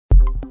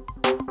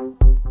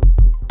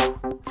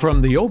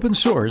From the open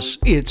source,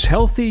 it's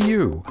Healthy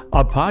You,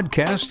 a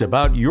podcast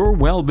about your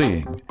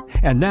well-being.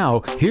 And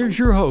now, here's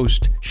your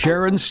host,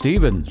 Sharon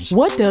Stevens.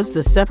 What does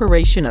the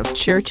separation of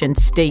church and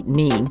state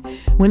mean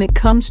when it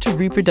comes to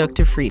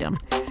reproductive freedom?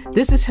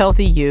 This is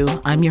Healthy You.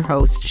 I'm your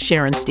host,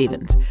 Sharon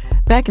Stevens.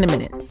 Back in a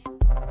minute.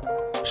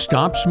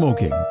 Stop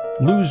smoking,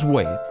 lose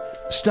weight,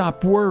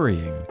 stop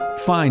worrying,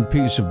 find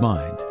peace of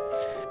mind.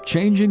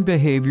 Changing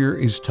behavior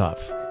is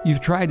tough.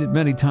 You've tried it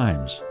many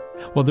times.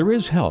 Well, there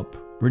is help.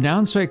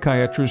 Renowned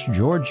psychiatrist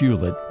George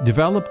Hewlett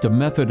developed a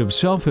method of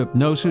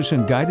self-hypnosis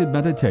and guided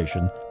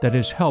meditation that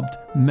has helped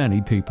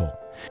many people.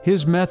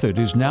 His method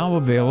is now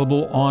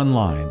available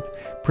online.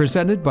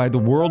 Presented by the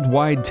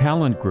Worldwide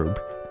Talent Group,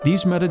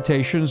 these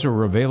meditations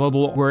are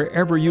available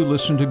wherever you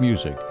listen to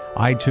music.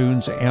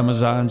 iTunes,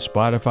 Amazon,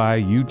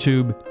 Spotify,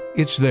 YouTube.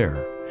 It's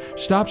there.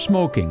 Stop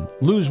smoking,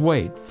 lose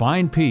weight,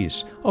 find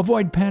peace,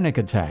 avoid panic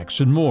attacks,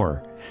 and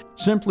more.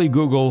 Simply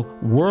Google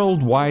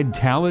Worldwide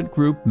Talent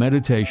Group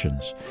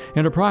Meditations.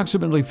 In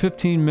approximately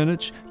 15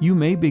 minutes, you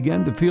may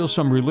begin to feel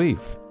some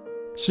relief.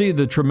 See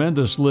the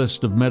tremendous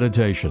list of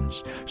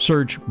meditations.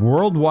 Search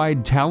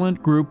Worldwide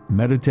Talent Group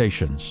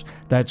Meditations.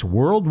 That's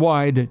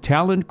Worldwide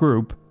Talent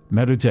Group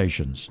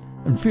Meditations.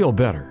 And feel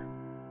better.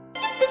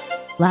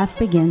 Life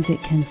begins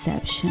at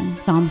conception.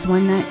 Psalms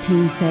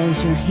 119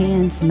 says, your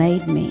hands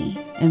made me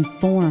and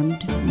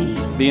formed me.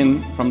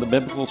 Being from the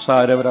biblical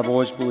side of it, I've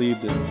always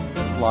believed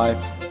that life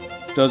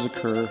does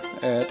occur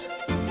at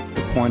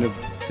the point of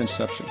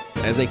conception.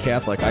 As a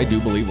Catholic, I do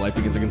believe life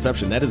begins at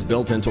conception. That is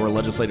built into our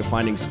legislative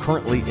findings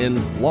currently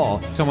in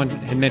law. Someone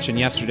had mentioned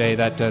yesterday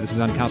that this is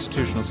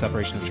unconstitutional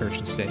separation of church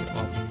and state.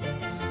 Well,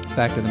 the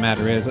fact of the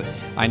matter is,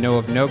 I know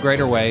of no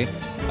greater way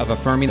of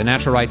affirming the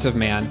natural rights of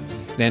man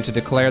than to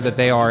declare that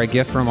they are a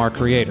gift from our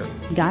Creator.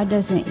 God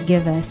doesn't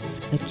give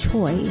us a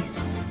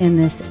choice in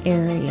this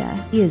area.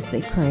 He is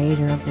the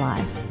creator of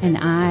life. And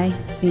I,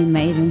 being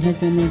made in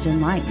His image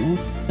and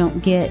likeness,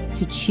 don't get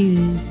to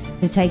choose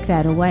to take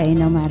that away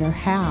no matter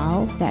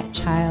how that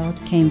child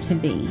came to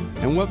be.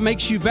 And what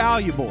makes you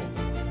valuable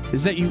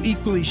is that you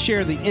equally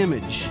share the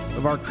image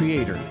of our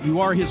Creator.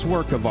 You are His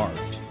work of art.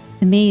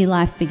 To me,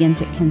 life begins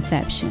at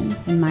conception,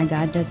 and my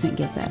God doesn't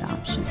give that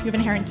option. You have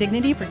inherent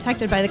dignity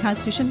protected by the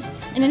Constitution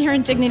and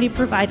inherent dignity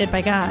provided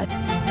by God.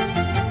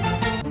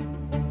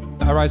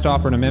 I rise to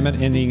offer an amendment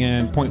ending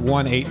in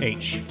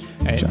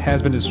 .18H. It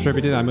has been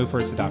distributed. I move for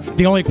its adoption.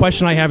 The only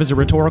question I have is a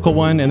rhetorical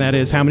one, and that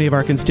is how many of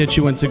our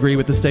constituents agree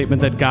with the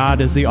statement that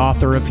God is the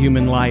author of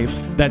human life?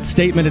 That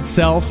statement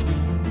itself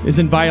is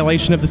in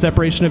violation of the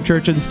separation of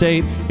church and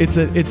state. It's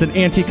an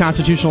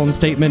anti-constitutional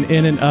statement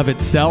in and of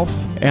itself,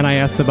 and I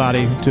ask the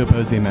body to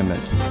oppose the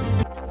amendment.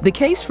 The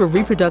case for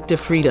reproductive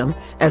freedom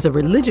as a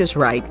religious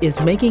right is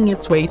making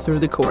its way through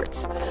the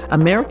courts.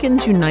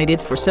 Americans United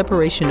for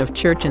Separation of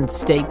Church and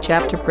State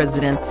Chapter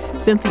President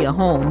Cynthia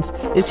Holmes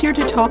is here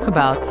to talk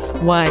about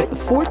why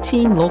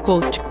 14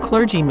 local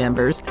clergy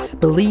members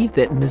believe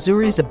that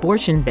Missouri's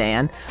abortion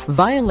ban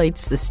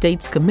violates the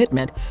state's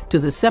commitment to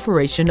the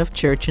separation of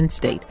church and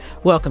state.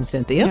 Welcome,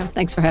 Cynthia. Yeah,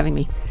 thanks for having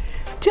me.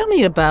 Tell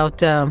me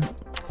about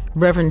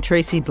Reverend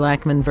Tracy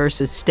Blackman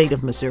versus State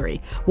of Missouri.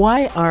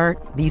 Why are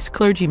these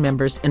clergy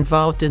members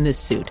involved in this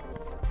suit?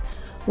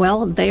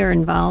 Well, they are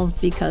involved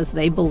because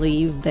they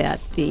believe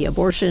that the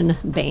abortion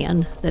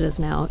ban that is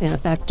now in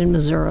effect in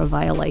Missouri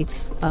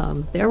violates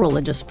their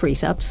religious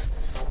precepts.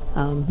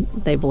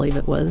 They believe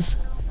it was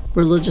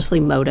religiously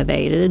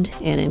motivated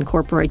and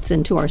incorporates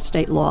into our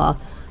state law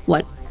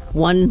what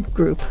one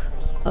group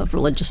of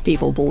religious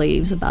people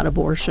believes about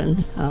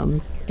abortion,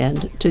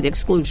 and to the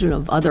exclusion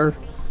of other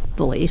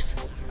beliefs.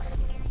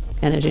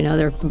 And as you know,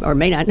 there or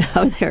may not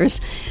know,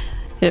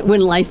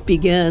 when life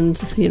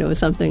begins, is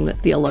something that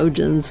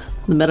theologians,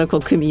 the medical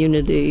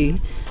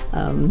community,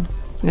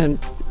 and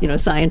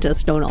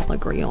scientists don't all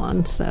agree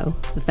on. So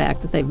the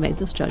fact that they've made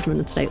this judgment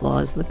in state law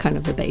is the kind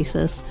of the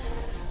basis.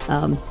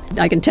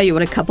 I can tell you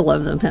what a couple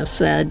of them have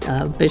said.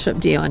 Bishop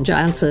Dion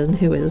Johnson,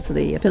 who is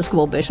the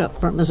Episcopal bishop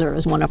from Missouri,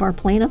 is one of our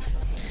plaintiffs.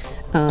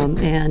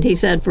 And he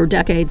said, for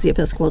decades, the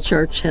Episcopal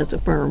Church has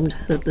affirmed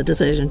that the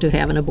decision to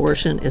have an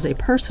abortion is a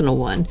personal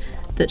one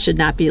that should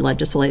not be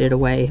legislated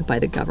away by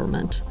the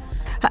government.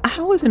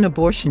 How is an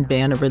abortion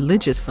ban a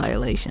religious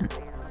violation?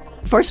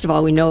 First of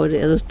all, we know it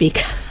is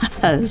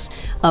because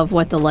of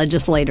what the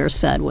legislators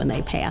said when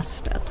they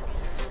passed it.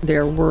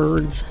 Their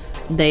words,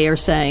 they are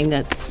saying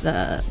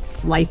that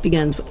life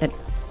begins at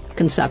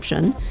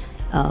conception,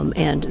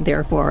 and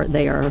therefore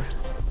they are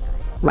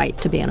right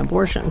to ban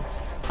abortion.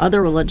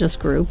 Other religious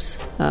groups,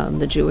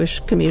 the Jewish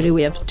community,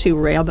 we have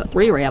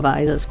three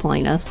rabbis as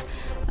plaintiffs.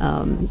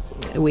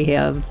 We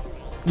have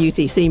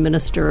UCC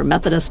minister,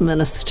 Methodist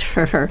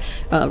minister,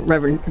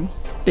 Reverend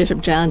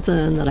Bishop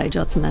Johnson that I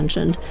just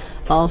mentioned,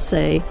 all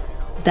say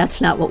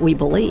that's not what we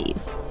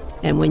believe.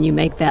 And when you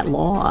make that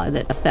law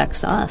that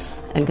affects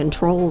us and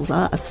controls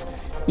us,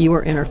 you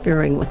are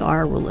interfering with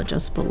our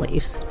religious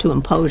beliefs to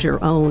impose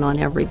your own on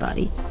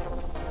everybody.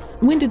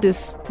 When did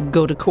this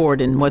go to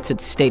court and what's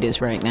its status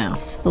right now?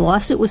 The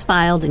lawsuit was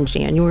filed in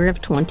January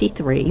of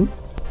 23.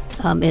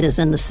 It is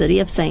in the city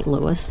of St.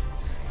 Louis.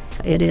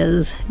 It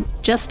is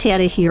just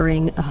had a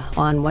hearing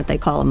on what they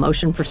call a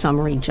motion for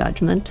summary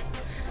judgment.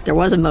 There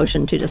was a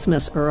motion to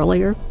dismiss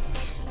earlier,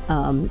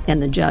 and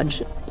the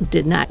judge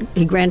did not,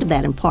 he granted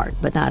that in part,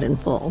 but not in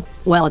full.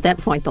 Well, at that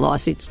point, the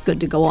lawsuit's good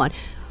to go on.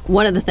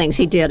 One of the things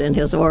he did in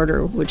his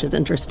order, which is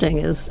interesting,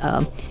 is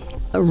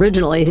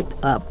originally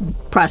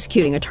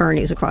prosecuting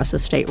attorneys across the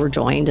state were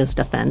joined as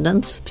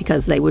defendants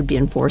because they would be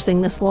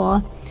enforcing this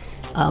law,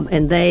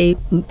 and they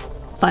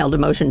filed a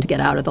motion to get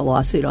out of the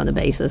lawsuit on the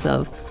basis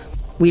of,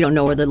 we don't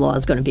know whether the law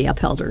is going to be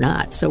upheld or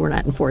not, so we're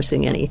not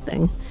enforcing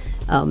anything.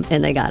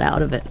 And they got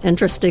out of it.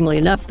 Interestingly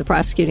enough, the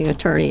prosecuting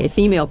attorney, a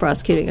female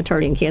prosecuting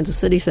attorney in Kansas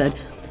City, said,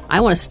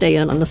 I want to stay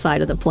in on the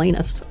side of the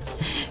plaintiffs.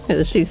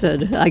 She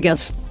said, I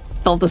guess,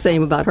 felt the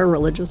same about her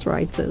religious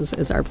rights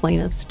as our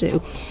plaintiffs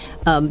do.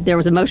 There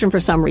was a motion for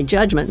summary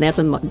judgment,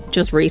 and that's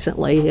just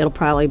recently. It'll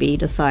probably be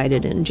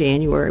decided in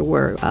January,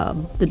 where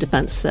the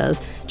defense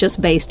says,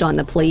 just based on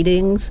the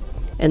pleadings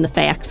and the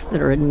facts that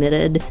are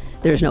admitted,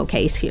 there's no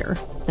case here.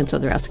 And so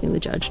they're asking the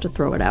judge to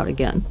throw it out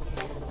again.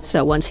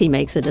 So once he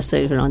makes a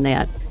decision on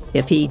that,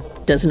 if he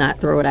does not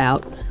throw it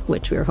out,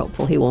 which we're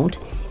hopeful he won't,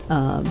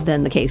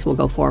 then the case will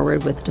go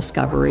forward with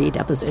discovery,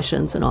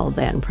 depositions, and all of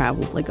that, and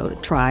probably go to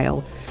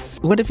trial.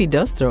 What if he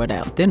does throw it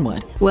out? Then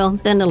what? Well,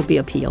 then it'll be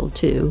appealed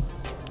to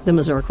the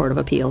Missouri Court of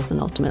Appeals and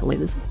ultimately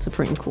the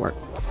Supreme Court.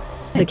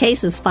 The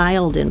case is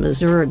filed in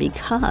Missouri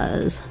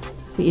because,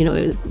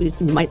 you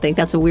might think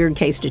that's a weird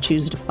case to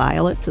choose to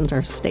file it since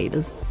our state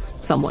is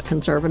somewhat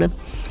conservative.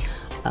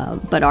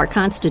 But our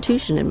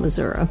Constitution in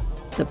Missouri,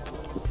 the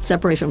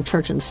separation of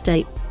church and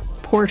state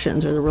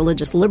portions, or the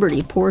religious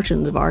liberty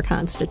portions of our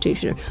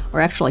Constitution,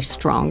 are actually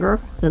stronger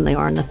than they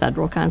are in the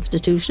federal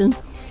Constitution.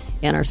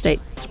 And our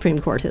state Supreme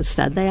Court has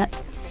said that.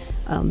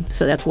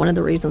 So that's one of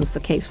the reasons the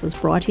case was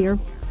brought here.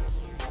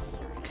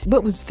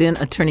 What was then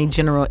Attorney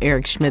General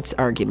Eric Schmidt's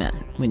argument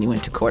when you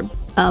went to court?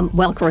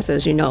 Well, of course,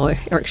 as you know,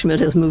 Eric Schmidt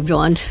has moved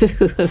on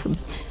to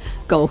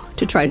go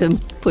to try to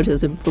put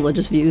his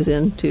religious views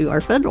into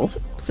our federal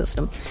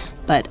system.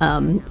 But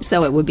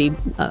so it would be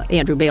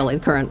Andrew Bailey,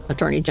 the current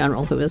Attorney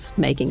General, who is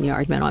making the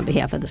argument on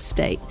behalf of the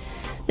state.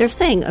 They're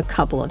saying a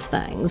couple of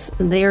things.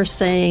 They're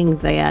saying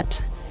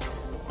that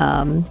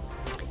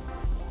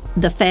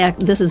the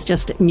fact this is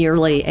just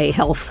merely a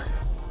health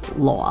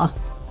law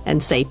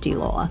and safety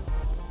law,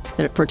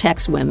 that it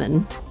protects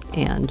women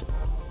and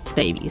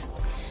babies.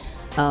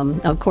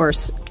 Of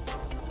course,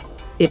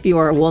 if you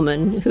are a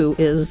woman who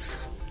is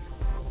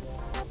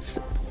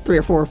 3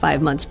 or 4 or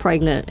 5 months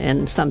pregnant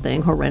and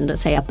something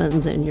horrendous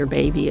happens and your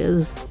baby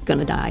is going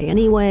to die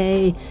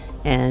anyway,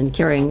 and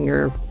carrying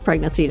your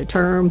pregnancy to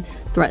term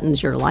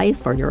threatens your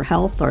life or your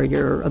health or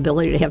your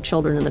ability to have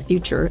children in the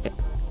future,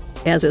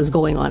 as is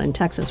going on in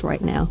Texas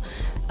right now,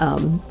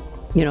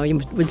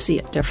 you would see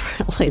it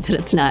differently, that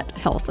it's not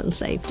health and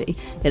safety.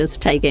 It is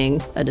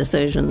taking a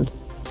decision,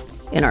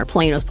 in our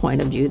plaintiff's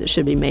point of view, that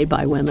should be made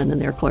by women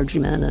and their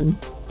clergymen and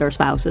their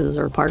spouses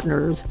or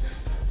partners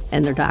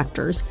and their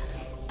doctors.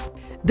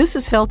 This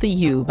is Healthy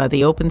You by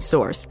The Open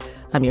Source.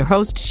 I'm your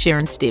host,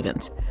 Sharon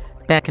Stevens.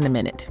 Back in a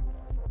minute.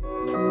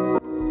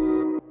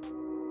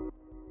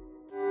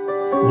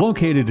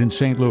 Located in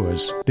St.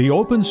 Louis, The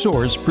Open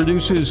Source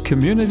produces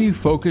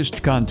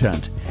community-focused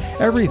content.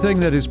 Everything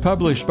that is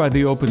published by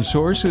The Open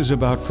Source is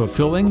about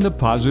fulfilling the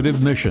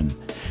positive mission.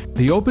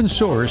 The Open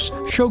Source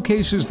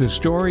showcases the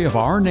story of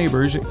our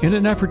neighbors in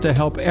an effort to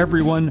help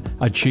everyone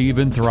achieve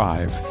and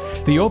thrive.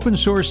 The Open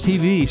Source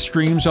TV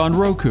streams on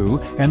Roku,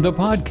 and the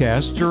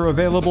podcasts are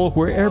available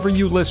wherever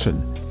you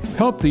listen.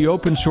 Help the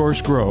Open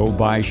Source grow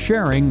by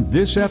sharing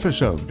this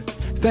episode.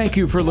 Thank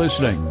you for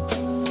listening.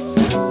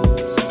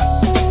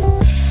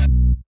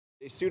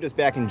 They sued us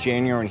back in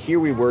January, and here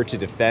we were to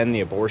defend the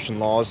abortion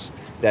laws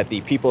that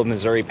the people of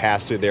Missouri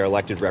passed through their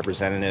elected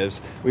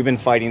representatives. We've been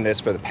fighting this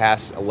for the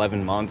past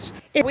 11 months.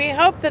 We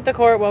hope that the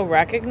court will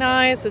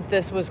recognize that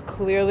this was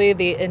clearly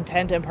the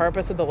intent and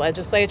purpose of the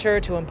legislature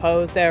to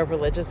impose their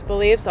religious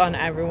beliefs on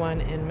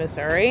everyone in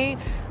Missouri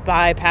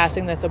by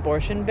passing this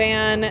abortion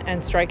ban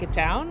and strike it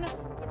down.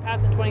 So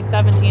passed in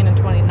 2017 and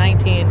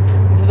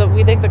 2019, so that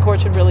we think the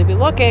court should really be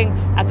looking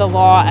at the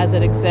law as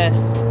it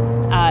exists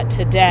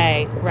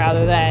today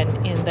rather than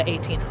in the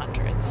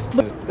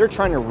 1800s. They're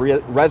trying to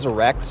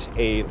resurrect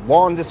a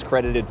long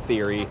discredited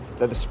theory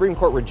that the Supreme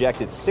Court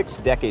rejected 6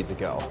 decades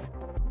ago.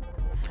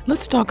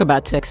 Let's talk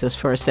about Texas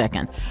for a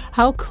second.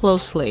 How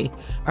closely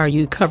are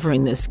you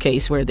covering this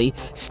case where the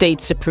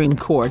state Supreme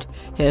Court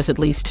has at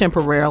least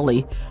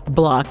temporarily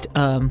blocked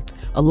a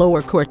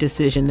lower court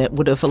decision that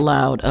would have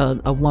allowed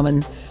a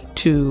woman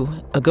to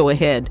go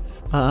ahead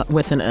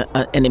with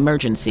an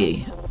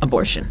emergency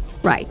abortion?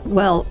 Right.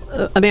 Well,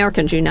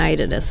 Americans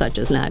United as such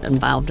is not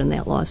involved in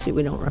that lawsuit.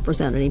 We don't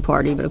represent any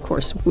party, but of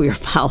course we are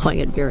following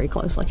it very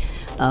closely.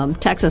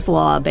 Texas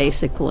law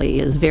basically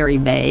is very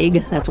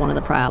vague. That's one of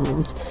the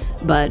problems.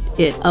 But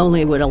it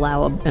only would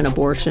allow an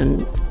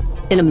abortion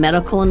in a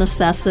medical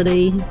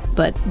necessity,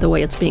 but the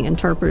way it's being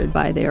interpreted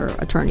by their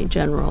attorney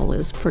general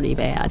is pretty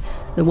bad.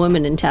 The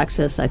woman in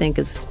Texas, I think,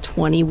 is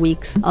 20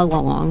 weeks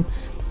along.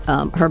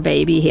 her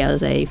baby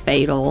has a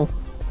fatal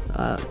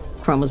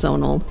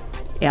chromosomal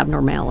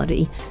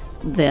abnormality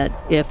that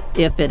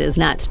if it is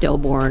not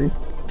stillborn,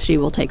 she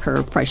will take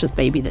her precious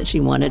baby that she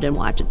wanted and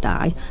watch it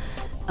die.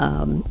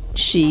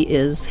 She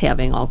is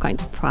having all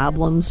kinds of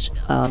problems.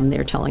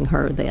 They're telling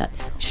her that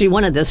she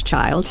wanted this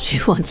child. She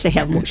wants to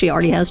have more. She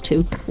already has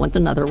 2, wants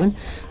another one.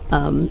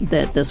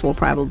 That this will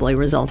probably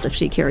result, if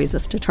she carries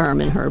this to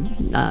term, in her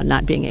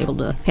not being able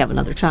to have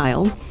another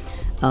child.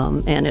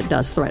 And it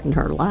does threaten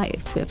her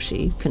life if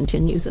she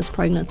continues this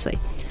pregnancy.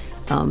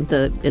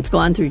 It's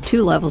gone through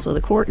 2 levels of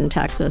the court in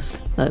Texas.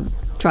 The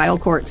trial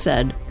court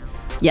said,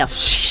 yes,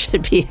 she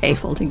should be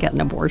able to get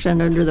an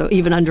abortion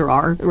even under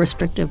our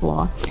restrictive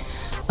law.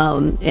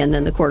 And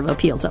then the Court of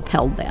Appeals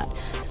upheld that.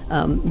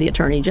 The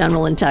Attorney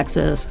General in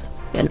Texas,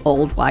 an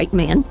old white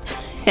man,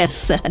 has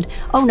said,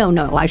 oh,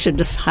 no, I should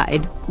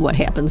decide what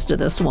happens to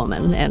this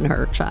woman and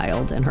her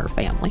child and her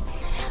family.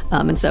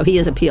 And so he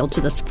has appealed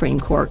to the Supreme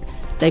Court.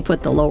 They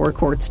put the lower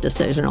court's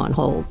decision on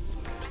hold.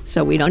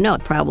 So we don't know.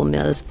 The problem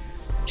is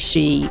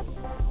she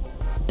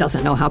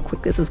doesn't know how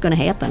quick this is going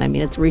to happen. I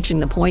mean, it's reaching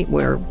the point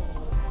where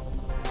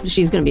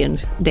she's going to be in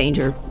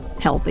danger,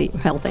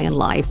 health and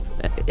life,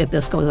 if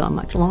this goes on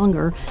much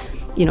longer.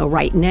 You know,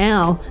 right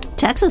now,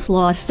 Texas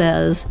law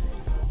says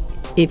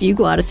if you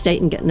go out of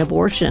state and get an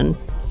abortion,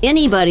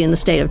 anybody in the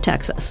state of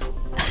Texas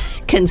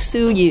can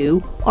sue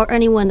you or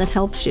anyone that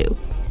helps you.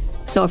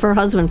 So if her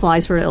husband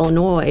flies for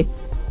Illinois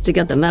to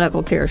get the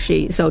medical care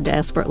she so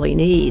desperately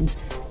needs,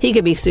 he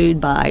could be sued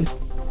by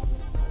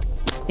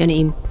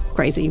any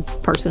crazy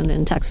person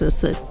in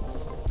Texas that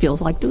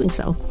feels like doing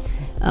so.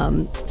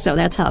 So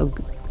that's how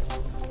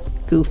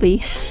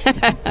goofy,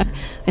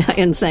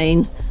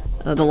 insane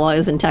the law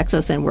is in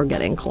Texas, and we're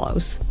getting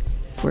close.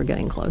 We're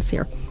getting close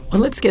here. Well,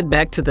 let's get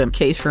back to the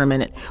case for a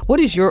minute. What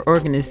is your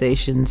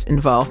organization's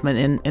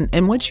involvement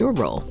and what's your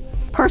role?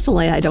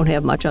 Personally, I don't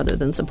have much other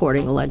than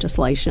supporting the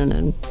legislation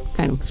and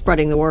kind of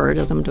spreading the word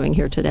as I'm doing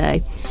here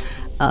today.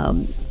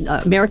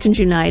 Americans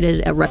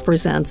United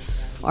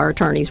our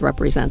attorneys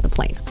represent the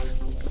plaintiffs,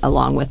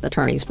 along with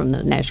attorneys from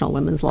the National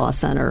Women's Law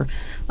Center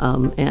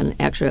and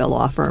actually a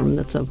law firm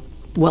that's a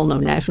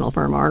well-known national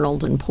firm,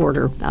 Arnold and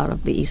Porter, out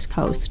of the East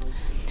Coast.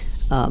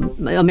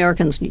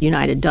 Americans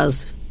United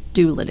does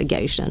do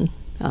litigation.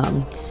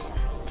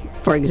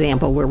 For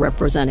example, we're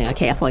representing a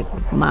Catholic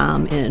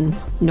mom in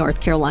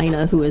North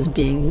Carolina who is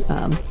being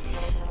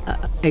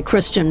a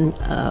Christian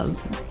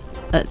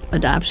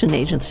adoption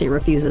agency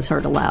refuses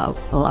her to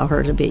allow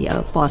her to be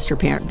a foster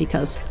parent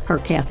because her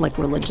Catholic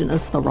religion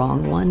is the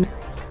wrong one.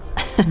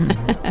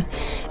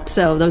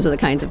 So those are the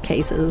kinds of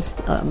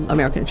cases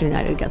Americans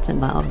United gets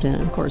involved in.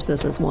 Of course,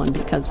 this is one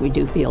because we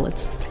do feel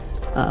it's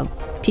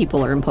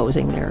people are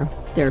imposing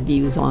their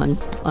views on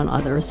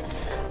others.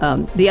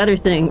 The other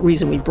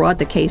reason we brought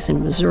the case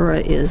in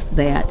Missouri is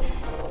that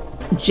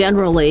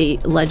generally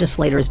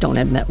legislators don't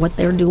admit what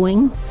they're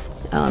doing.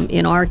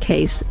 In our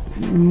case,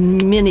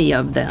 many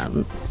of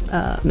them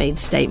made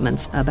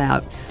statements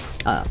about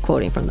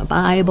quoting from the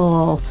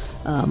Bible.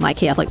 My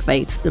Catholic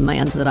faith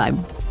demands that I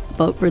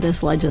vote for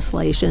this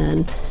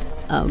legislation.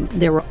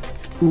 There were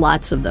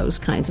lots of those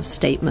kinds of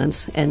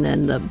statements. And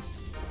then the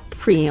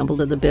preamble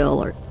to the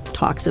bill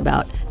talks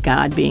about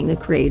God being the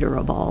creator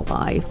of all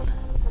life.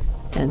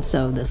 And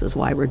so this is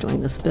why we're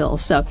doing this bill.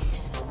 So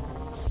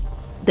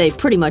they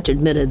pretty much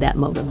admitted that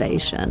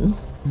motivation.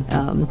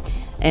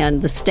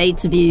 And the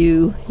state's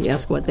view,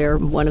 yes,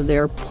 one of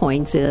their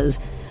points is,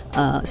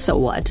 so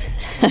what?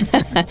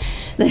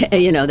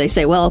 They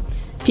say, well,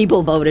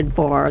 people voted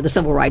for the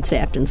Civil Rights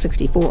Act in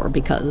 '64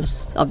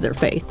 because of their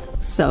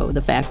faith. So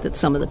the fact that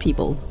some of the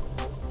people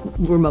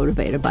were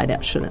motivated by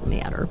that shouldn't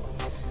matter.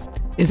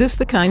 Is this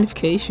the kind of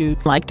case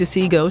you'd like to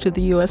see go to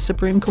the U.S.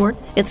 Supreme Court?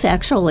 It's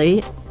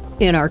actually,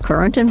 in our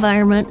current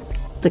environment,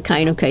 the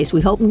kind of case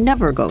we hope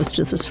never goes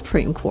to the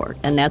Supreme Court.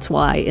 And that's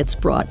why it's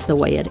brought the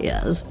way it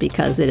is,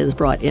 because it is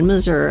brought in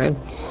Missouri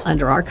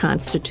under our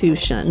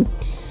Constitution,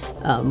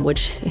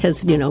 which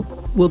has,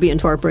 will be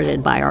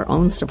interpreted by our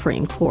own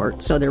Supreme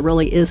Court. So there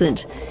really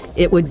isn't,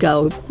 it would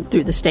go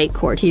through the state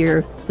court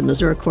here, the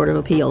Missouri Court of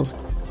Appeals,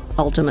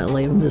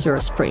 ultimately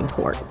Missouri Supreme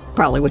Court.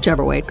 Probably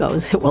whichever way it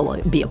goes, it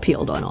will be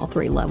appealed on all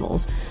 3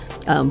 levels.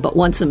 But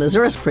once the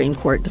Missouri Supreme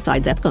Court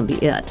decides, that's going to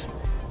be it.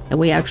 And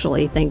we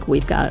actually think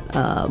we've got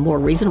a more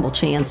reasonable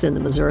chance in the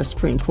Missouri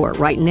Supreme Court.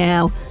 Right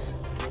now,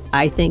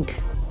 I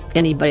think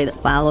anybody that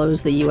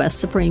follows the U.S.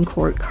 Supreme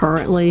Court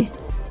currently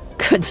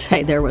could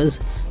say there was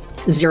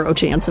 0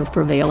 chance of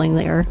prevailing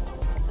there.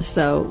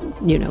 So,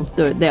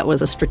 that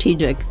was a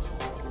strategic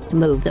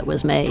move that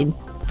was made.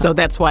 So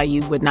that's why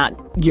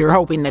you're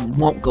hoping that it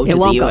won't go to the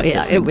U.S.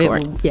 Supreme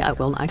Court. It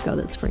will not go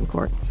to the Supreme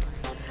Court.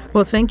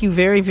 Well, thank you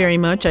very, very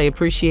much. I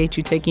appreciate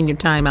you taking your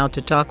time out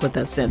to talk with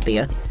us,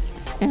 Cynthia.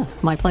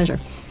 Yes, my pleasure.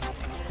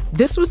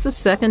 This was the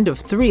second of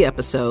 3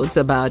 episodes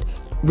about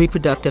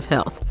reproductive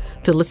health.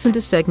 To listen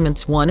to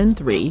segments 1 and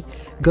 3,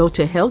 go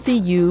to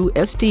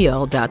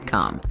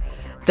healthyustl.com.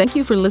 Thank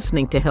you for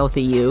listening to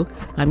Healthy You.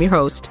 I'm your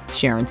host,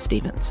 Sharon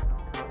Stevens.